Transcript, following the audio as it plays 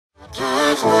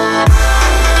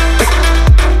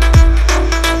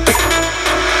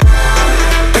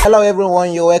Hello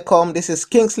everyone, you're welcome. This is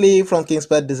Kingsley from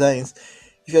KingspetDesigns.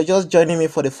 If you're just joining me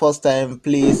for the first time,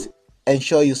 please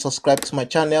ensure you subscribe to my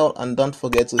channel and don't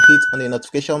forget to hit on the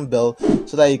notification bell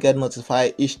so that you get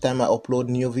notified each time I upload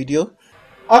new video.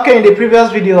 Okay, in the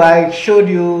previous video I told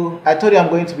you I'm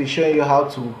going to be showing you how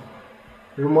to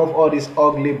remove all these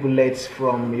ugly bullets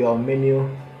from your menu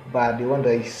bar, the one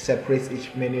that separates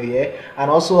each menu here, and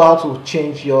also how to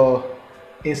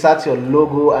insert your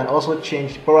logo and also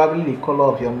change probably the color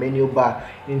of your menu bar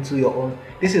into your own.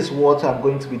 This is what I'm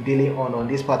going to be dealing on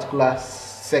this particular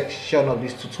section of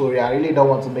this tutorial. I really don't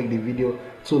want to make the video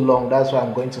too long, that's why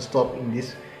I'm going to stop in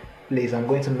this place. I'm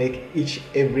going to make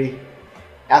every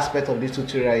aspect of this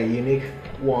tutorial a unique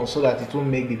one so that it won't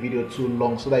make the video too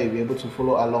long, so that you'll be able to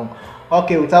follow along.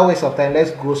 Okay, without waste of time,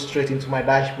 let's go straight into my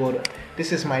dashboard.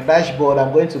 This is my dashboard.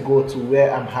 I'm going to go to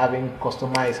where I'm having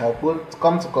customize. I'll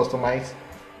come to customize.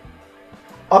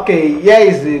 Okay, here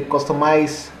is the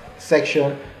customize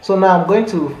section. So now I'm going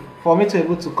to, for me to be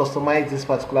able to customize this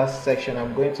particular section,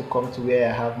 I'm going to come to where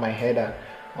I have my header.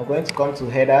 I'm going to come to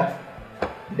header,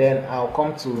 then I'll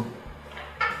come to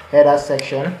header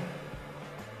section.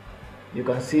 You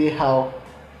can see how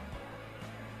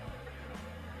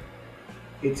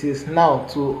it is now.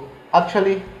 To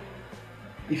actually,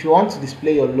 if you want to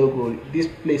display your logo, this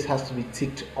place has to be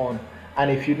ticked on,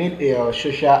 and if you need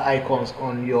social icons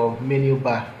on your menu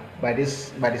bar, by the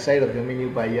side of your menu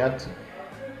bar, you have to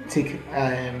tick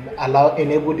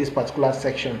enable this particular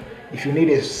section. If you need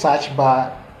a search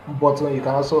bar button, you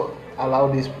can also allow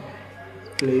this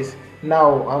place.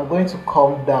 Now I'm going to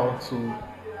come down to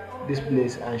this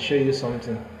place and show you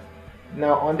something.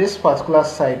 Now on this particular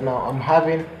side, now I'm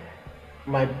having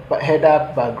my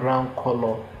header background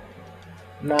color.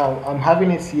 Now I'm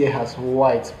having it here as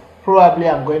white. Probably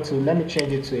I'm going to, let me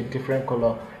change it to a different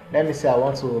color. Let me say I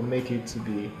want to make it to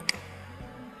be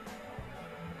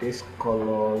this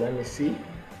color. Let me see.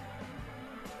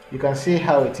 You can see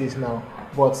how it is now,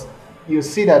 but you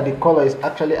see that the color is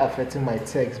actually affecting my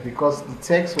text, because the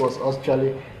text was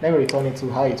actually, let me return it to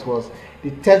how it was.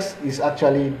 The text is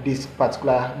actually this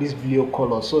blue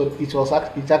color, so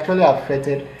it actually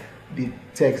affected the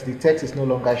text. The text is no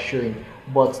longer showing,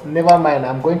 but never mind,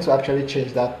 I'm going to actually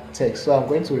change that text. So I'm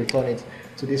going to return it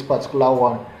to this particular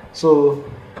one. So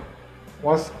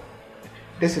once,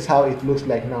 this is how it looks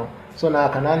like now. So now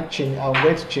I can change, I'm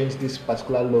going to change this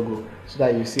particular logo so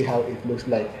that you see how it looks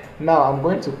like. Now I'm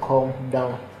going to come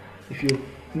down. If you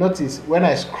notice, when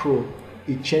I scroll,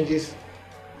 it changes,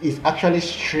 it actually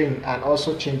shrinks and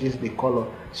also changes the color.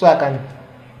 So I can,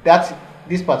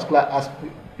 this particular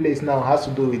place now has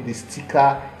to do with the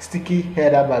sticky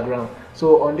header background.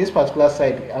 So on this particular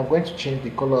side, I'm going to change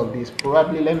the color of this.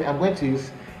 Probably I'm going to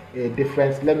use a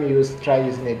different, try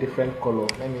using a different color.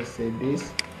 Let me say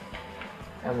this.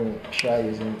 I'm going to try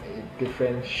using a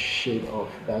different shade of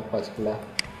that particular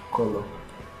color.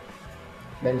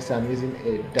 Let me say I'm using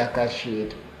a darker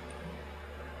shade.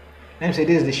 Let me say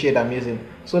this is the shade I'm using.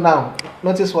 So now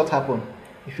notice what happened.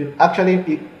 If you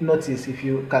actually notice, if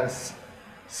you can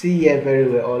see here very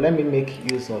well, or let me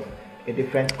make use of a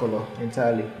different color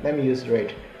entirely. Let me use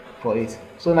red for it.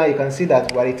 So now you can see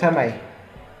that by the time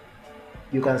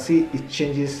you can see it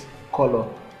changes color.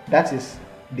 That is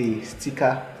the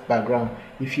sticker background.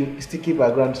 Sticky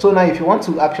background. So now if you want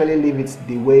to actually leave it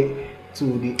the way to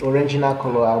the original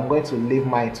color, I'm going to leave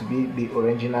mine to be the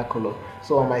original color.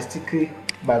 So on my sticky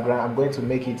background, I'm going to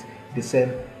make it the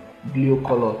same blue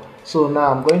color. So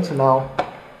now I'm going to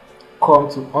come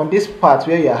to, on this part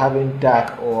where you're having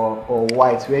dark or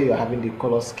white, where you're having the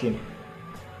color scheme,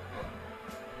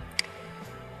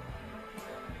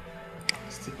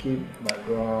 sticky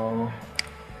background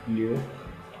blue,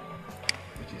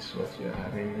 which is what you're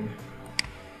having.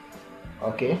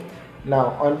 Okay, now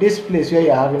on this place where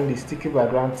you're having the sticky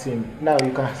background theme, now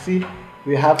you can see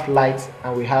we have light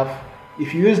and we have,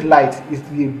 if you use light,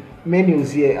 the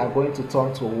menus here are going to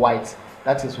turn to white.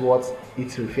 That is what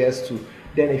it refers to.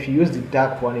 Then if you use the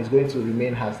dark one, it's going to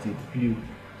remain as the blue.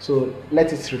 So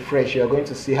let it refresh. You're going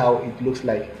to see how it looks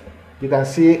like. You can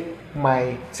see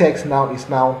my text now is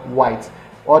now white.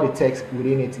 All the text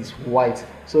within it is white.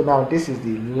 So now this is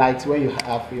the light, where you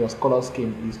have your color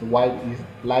scheme is white, is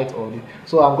light, or the,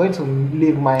 so I'm going to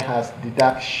leave mine as the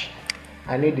dark.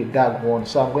 I need the dark one,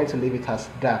 so I'm going to leave it as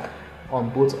dark on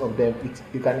both of them.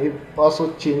 You can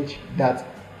also change that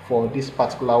for this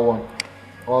particular one.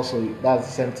 Also, that's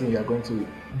the same thing you are going to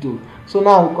do. So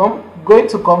now I'm going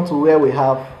to come to where we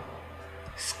have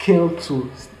scale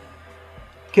to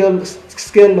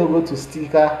scale logo to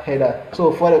sticker header. So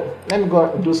let me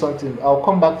go and do something. I'll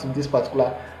come back to this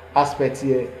particular aspect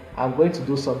here. I'm going to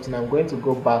do something. I'm going to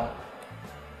go back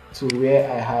to where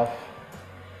I have,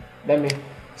 let me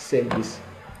save this.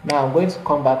 Now I'm going to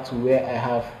come back to where I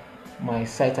have my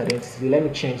site identity. Let me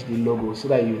change the logo so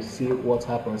that you see what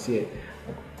happens here.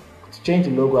 To change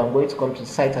the logo, I'm going to come to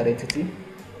site identity,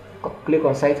 click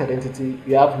on site identity.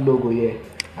 You have logo here.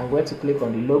 I'm going to click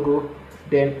on the logo.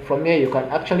 Then from here you can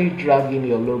actually drag in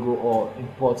your logo or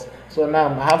import. So now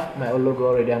I have my logo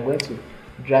already. I'm going to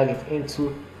drag it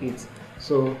into it.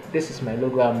 So this is my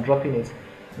logo. I'm dropping it.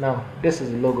 Now this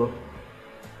is the logo.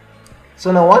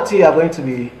 So now one thing you are going to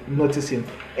be noticing,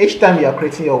 each time you are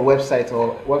creating your website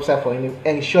or website for any,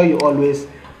 ensure you always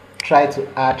try to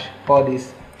add all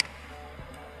this.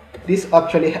 This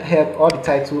actually helps all the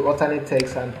title, alternate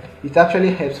text, and it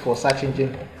actually helps for search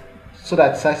engine, so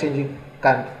that search engine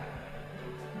can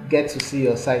get to see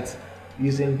your site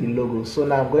using the logo. So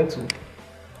now I'm going to,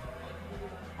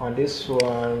 on this one,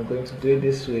 I'm going to do it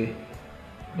this way,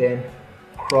 then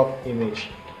crop image.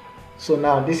 So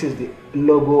now this is the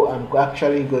logo I'm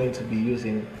actually going to be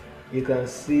using. You can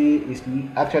see it's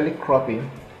actually cropping.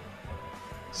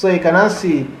 So you can now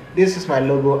see this is my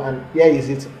logo, and here is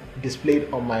it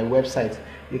displayed on my website.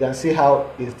 You can see how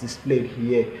it's displayed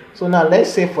here. So now let's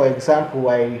say, for example,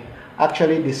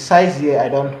 the size here, I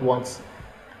don't want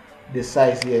the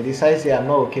size here. The size here, I'm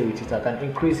not okay with it. I can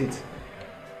increase it.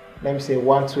 Let me say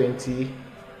 120.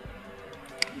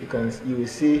 You will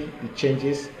see the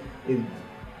changes. It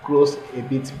grows a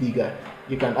bit bigger.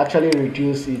 You can actually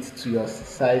reduce it to your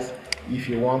size if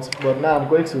you want. But now I'm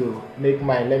going to make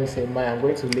mine. Let me say mine. I'm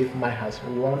going to leave mine as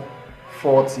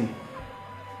 140.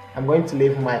 I'm going to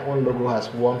leave my own logo as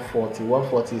 140.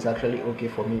 140 is actually okay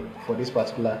for me for this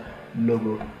particular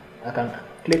logo. I can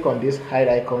click on this hide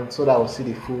icon so that I'll see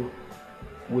the full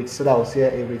width, so that I'll see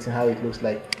everything how it looks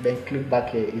like. Then click back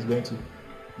here. It's going to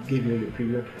give you the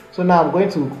preview. So now I'm going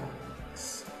to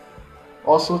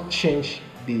also change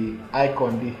the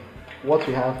icon, what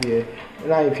we have here.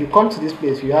 Now if you come to this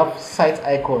place, you have site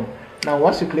icon. Now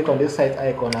once you click on this site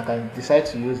icon, I can decide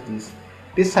to use this.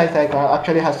 This site icon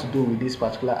actually has to do with this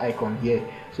particular icon here.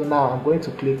 So now I'm going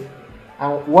to click,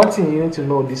 and one thing you need to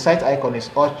know, the site icon is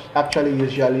actually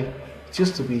usually, it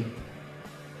used to be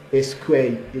a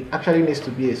square. It actually needs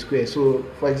to be a square. So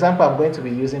for example, I'm going to be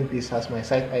using this as my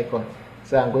site icon.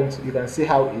 So I'm going to, you can see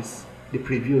how it's the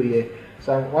preview here.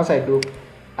 So once I do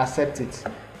accept it,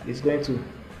 it's going to,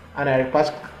 and I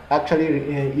actually,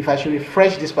 if I should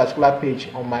refresh this particular page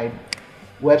on my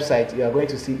website, you are going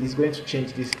to see it's going to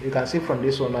change this. You can see from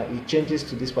this one now, it changes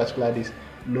to this particular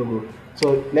logo.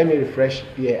 So let me refresh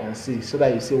here and see, so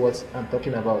that you see what I'm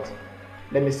talking about.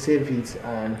 Let me save it,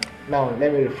 and now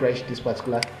let me refresh this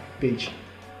particular page.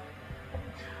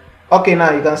 Okay,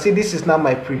 now you can see this is now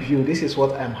my preview. This is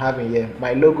what I'm having here.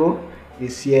 My logo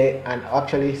is here, and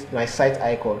actually my site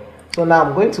icon. So now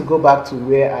I'm going to go back to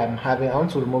where I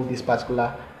want to remove this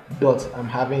particular dot I'm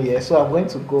having here. So I'm going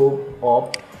to go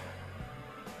up.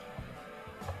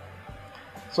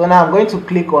 So now I'm going to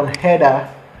click on header,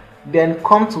 then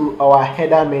come to our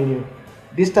header menu.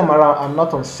 This time around I'm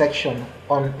not on section,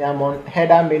 I'm on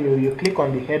header menu. You click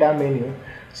on the header menu.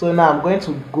 So now I'm going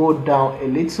to go down a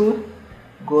little,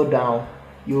 go down.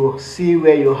 You see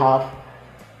where you have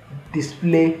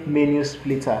display menu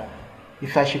splitter.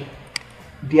 If I should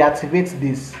deactivate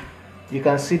this, you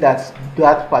can see that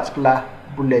particular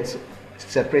bullet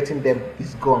separating them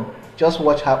is gone. Just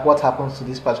watch what happens to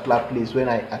this particular place when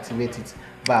I activate it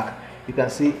back. You can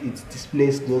see it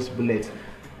displays those bullets.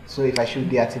 So if I should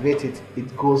deactivate it,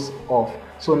 it goes off.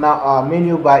 So now our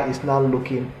menu bar is now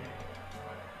looking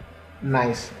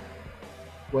nice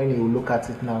when you look at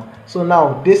it now. So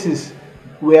now this is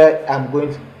where I'm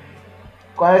going to,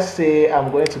 let's say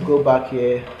I'm going to go back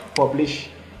here, publish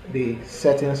the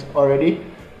settings already.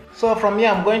 So from here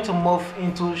I'm going to move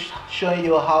into showing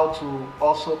you how to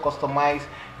also customize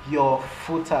your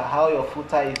footer, how your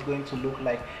footer is going to look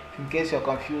like. In case you're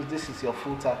confused, this is your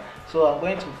footer. So I'm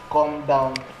going to come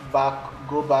down,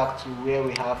 go back to where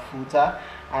we have footer,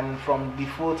 and from the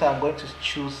footer I'm going to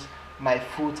choose my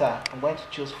footer. I'm going to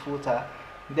choose footer.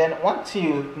 Then once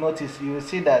you notice, you will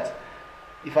see that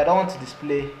if I don't want to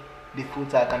display the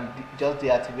footer, I can just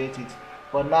deactivate it.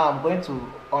 But now I'm going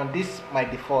to, on this my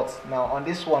default, now on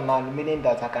this one now, meaning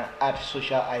that I can add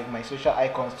my social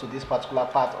icons to this particular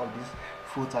part of this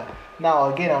footer.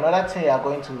 Now again, another thing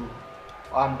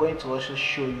I'm going to also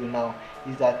show you now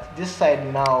is that this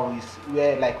side now is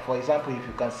where, like for example, if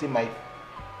you can see my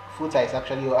footer is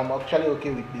actually, I'm actually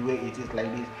okay with the way it is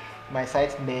like this. My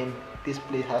site name, this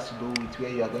place has to do with where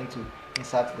you are going to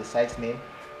insert the site name.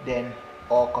 then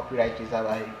or copyright reserve.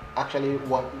 I actually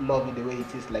love it the way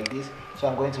it is like this, so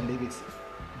I'm going to leave it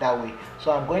that way.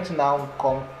 So I'm going to now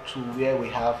come to where we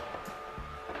have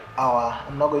our,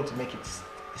 I'm not going to make it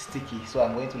sticky, so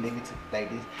I'm going to leave it like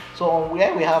this. So on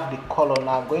where we have the color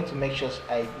now, I'm going to make sure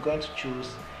I'm going to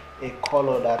choose a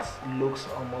color that looks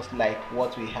almost like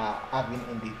what we are having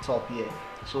in the top here.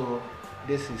 So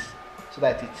this is so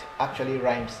that it actually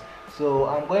rhymes. So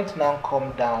I'm going to now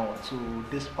come down to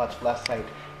this particular side.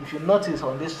 If you notice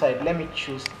on this side, let me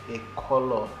choose a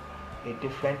color, a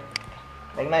different,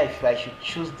 like now if I should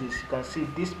choose this, you can see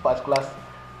this particular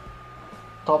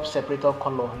top separator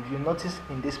color. If you notice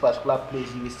in this particular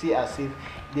place, you will see as if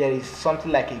there is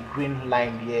something like a green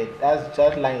line here.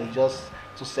 That line is just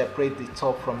to separate the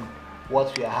top from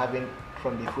what we are having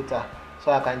from the footer.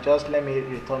 So I can just, let me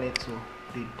return it to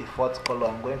the default color.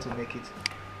 I'm going to make it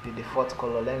the default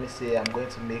color. Let me say I'm going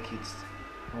to make it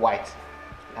white.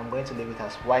 I'm going to leave it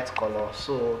as white color.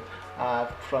 So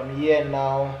from here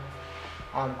now,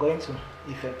 I'm going to,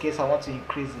 if in case I want to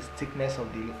increase the thickness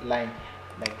of the line,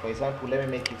 like for example, let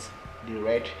me make it the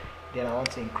red, then I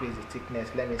want to increase the thickness,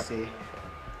 let me say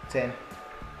 10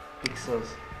 pixels.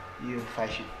 If I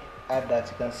should add that,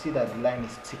 you can see that the line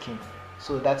is ticking.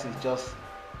 So that is just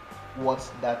what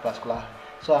that particular.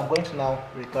 So I'm going to now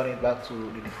return it back to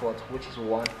the default, which is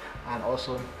 1, and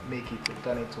also make it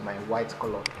return it to my white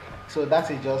color. So that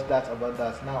is just that about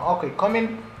that. Now okay,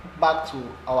 coming back to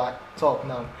our top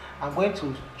now, I'm going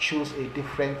to choose a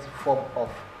different form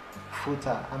of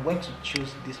footer. I'm going to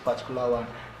choose this particular one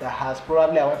that has,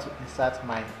 probably I want to insert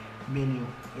my menu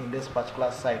in this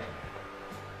particular side.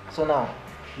 So now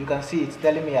you can see it's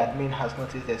telling me admin has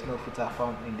noticed there's no footer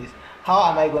found in this.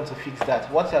 How am I going to fix that?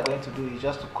 What you are going to do is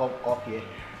just to come up here,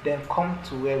 then come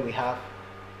to where we have,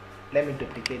 let me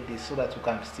duplicate this so that we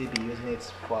can still be using it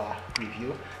for our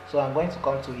review. So I'm going to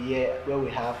come to here where we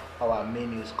have our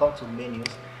menus. Come to menus,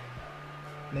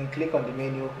 then click on the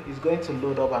menu. It's going to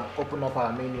load up and open up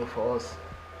our menu for us.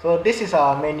 So this is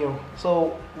our menu.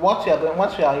 So what we are going,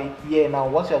 once we are here now,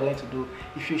 what we are going to do,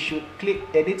 if you should click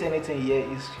edit anything here,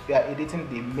 is we are editing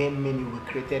the main menu we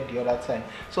created the other time.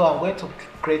 So I'm going to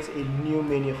create a new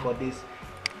menu for this.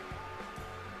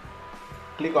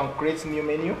 Click on create new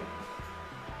menu.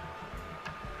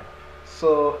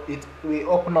 So it will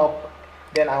open up.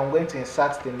 Then I'm going to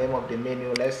insert the name of the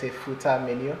menu, let's say footer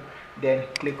menu, then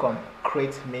click on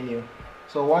create menu.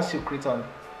 So once you click on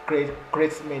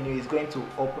create menu, is going to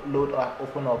load and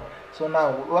open up. So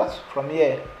now what from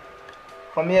here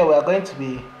we are going to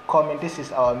be coming, this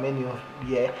is our menu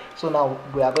here. So now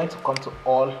we are going to come to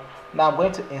all. Now I'm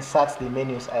going to insert the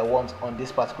menus I want on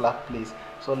this particular place.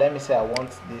 So let me say I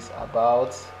want this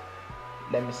about,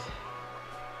 let me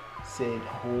say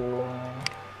home,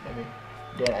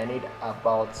 then I need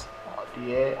about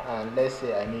here, and let's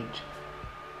say I need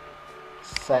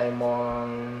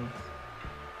Simon,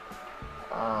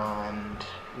 and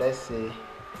let's say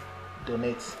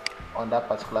donate on that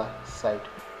particular side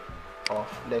of,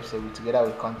 let's say together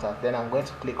with contact. Then I'm going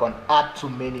to click on add to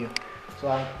menu.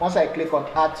 So once I click on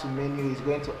add to menu, it's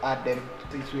going to add them,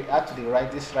 it will add to the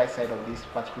right, this right side of this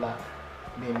particular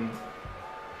menu.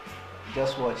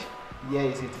 Just watch, here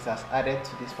is it has added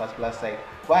to this particular side.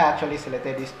 Why I actually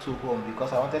selected this to home,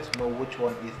 because I wanted to know which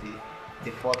one is the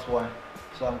default one.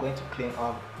 So I'm going to clean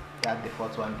up that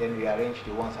default one, then rearrange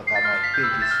the ones that are my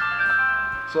pages.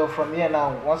 So from here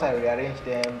now, once I rearrange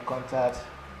them, contact,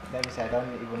 let me say I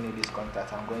don't even need this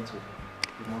contact, I'm going to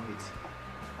remove it.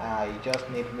 I just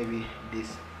need maybe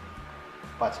this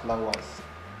particular ones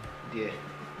there.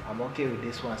 I'm okay with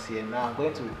this ones here. Now I'm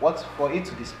going to, what for it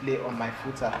to display on my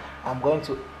footer, I'm going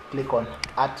to click on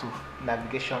add to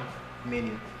navigation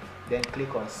menu, then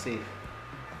click on save.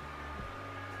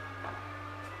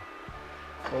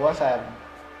 So once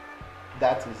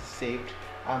that is saved,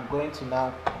 I'm going to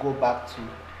now go back to,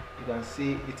 you can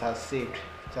see it has saved,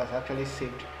 it has actually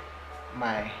saved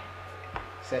my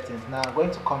settings. Now I'm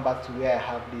going to come back to where I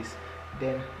have this,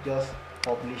 then just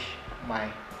publish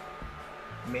my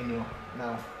menu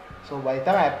now. So by the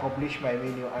time I publish my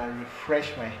menu and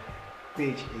refresh my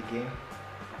page again,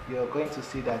 you're going to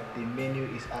see that the menu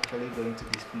is actually going to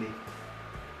display.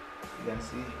 You can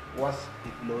see once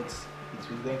it loads,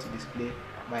 it is going to display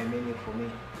my menu for me.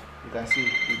 You can see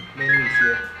the menu is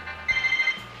here.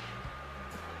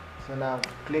 So now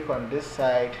click on this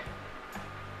side.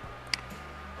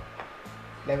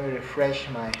 Let me refresh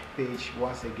my page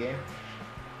once again.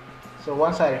 So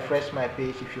once I refresh my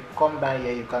page, if you come down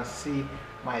here, you can see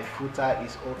my footer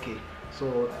is okay.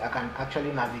 So I can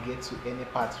actually navigate to any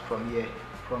part from here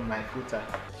from my footer.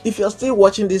 If you're still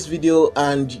watching this video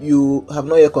and you have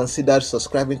not yet considered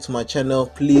subscribing to my channel,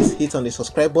 please hit on the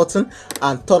subscribe button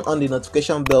and turn on the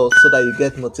notification bell so that you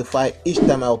get notified each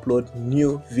time I upload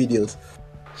new videos.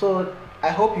 So I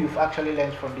hope you've actually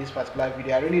learned from this particular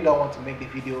video. I really don't want to make the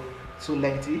video too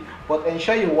lengthy, but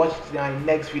ensure you watch my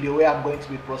next video where I'm going to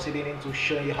be proceeding into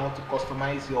showing you how to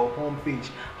customize your home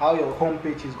page, how your home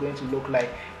page is going to look like.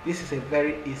 This is a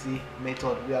very easy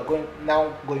method. We are going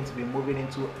to be moving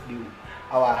into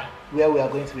where we are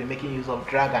going to be making use of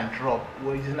drag and drop.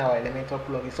 We're using our Elementor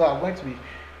plugin. So I'm going to be,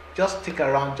 just stick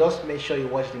around, just make sure you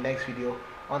watch the next video.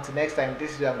 Until next time,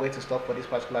 this is where I'm going to stop for this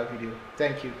particular video.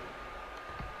 Thank you.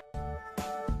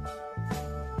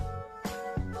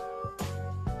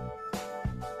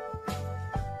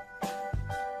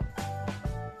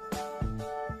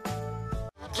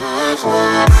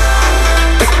 Just